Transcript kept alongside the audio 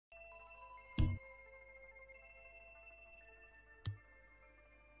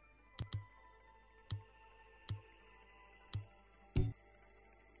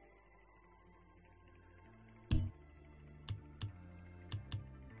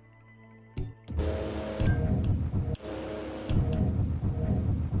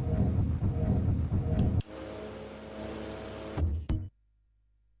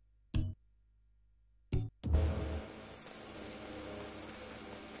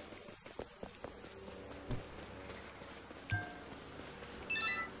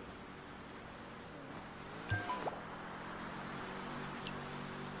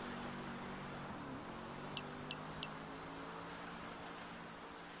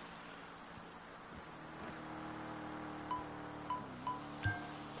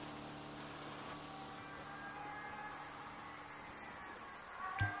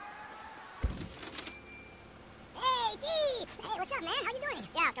up, man? How you doing?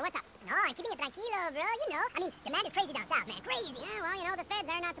 Yeah, Oscar, what's up? No, I'm keeping it tranquilo, bro. You know. I mean, demand is crazy down south, man. Crazy. Yeah, well, you know, the feds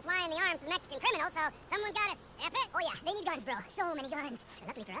are not supplying the arms to Mexican criminals, so someone's gotta step it. Oh, yeah, they need guns, bro. So many guns. And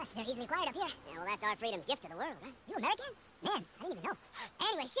luckily for us, they're easily acquired up here. Yeah, well, that's our freedom's gift to the world, right? You American? Man, I didn't even know.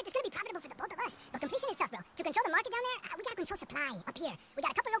 Anyway, shit, it's gonna be profitable for the both of us. But completion is tough, bro. To control the market down there, we gotta control supply up here. We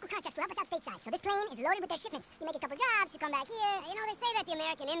got a couple local contracts to help us out stateside. So this plane is loaded with their shipments. You make a couple jobs, you come back here. You know, they say that the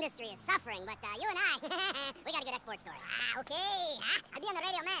American industry is suffering, but you and I, we got a good export story. Okay. I'll be on the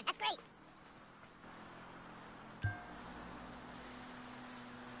radio, man. That's great.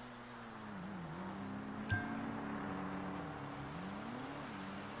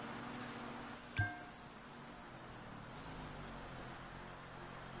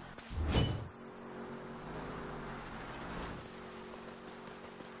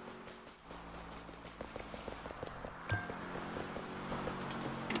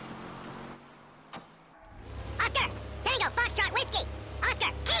 Foxtrot whiskey!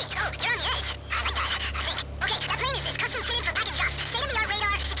 Oscar! Hey, oh, you're on the edge. I like that, I think. Okay, that plane is custom fitted for package drops. State-of-the-art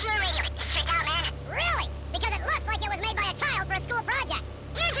radar, secure radio. It's straight out, man. Really? Because it looks like it was made by a child for a school project.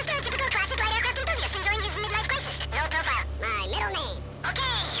 You're just a typical classic light aircraft enthusiast enjoying his midlife crisis. No profile. My middle name.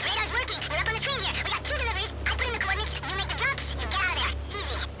 Okay, radar's working. We're up on the screen here. We got 2 deliveries. I put in the coordinates. You make the drops. You get out of there.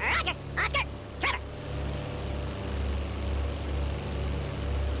 Easy. Roger. Oscar. Trevor.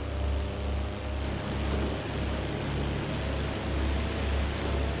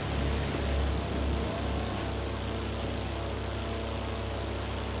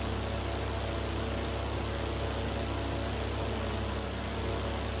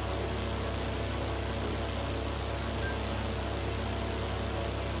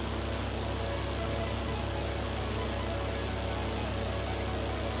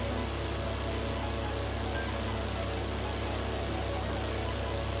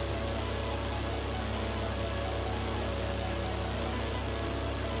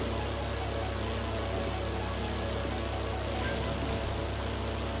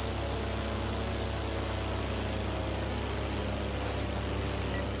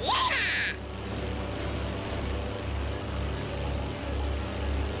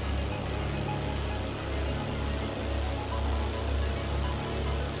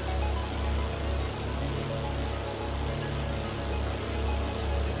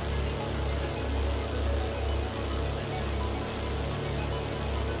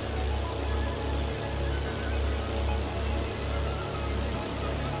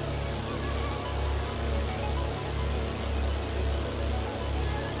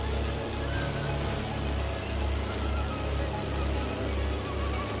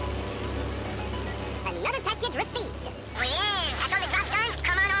 Another package received. We're in. That's all the drops done.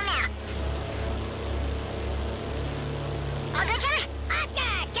 Come on home now. All good, Trevor?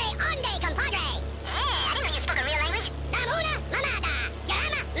 Oscar, que onde, compadre? Yeah, I didn't know you spoke a real language. Damuna, mamada.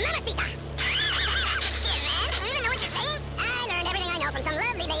 Llama, mamacita. Shit, man. Do you even know what you're saying? I learned everything I know from some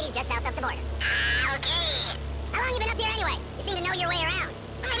lovely ladies just south of the border. Okay. How long you been up here anyway? You seem to know your way around.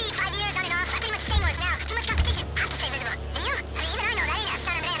 Maybe 5 years on and off. I pretty much stay north now. Too much competition. I have to stay visible. And you? I mean, even I know that ain't a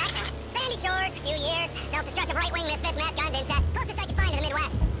son of an accent. Sandy shores, few years, self-destructive right-wing misfits, mad guns, incest.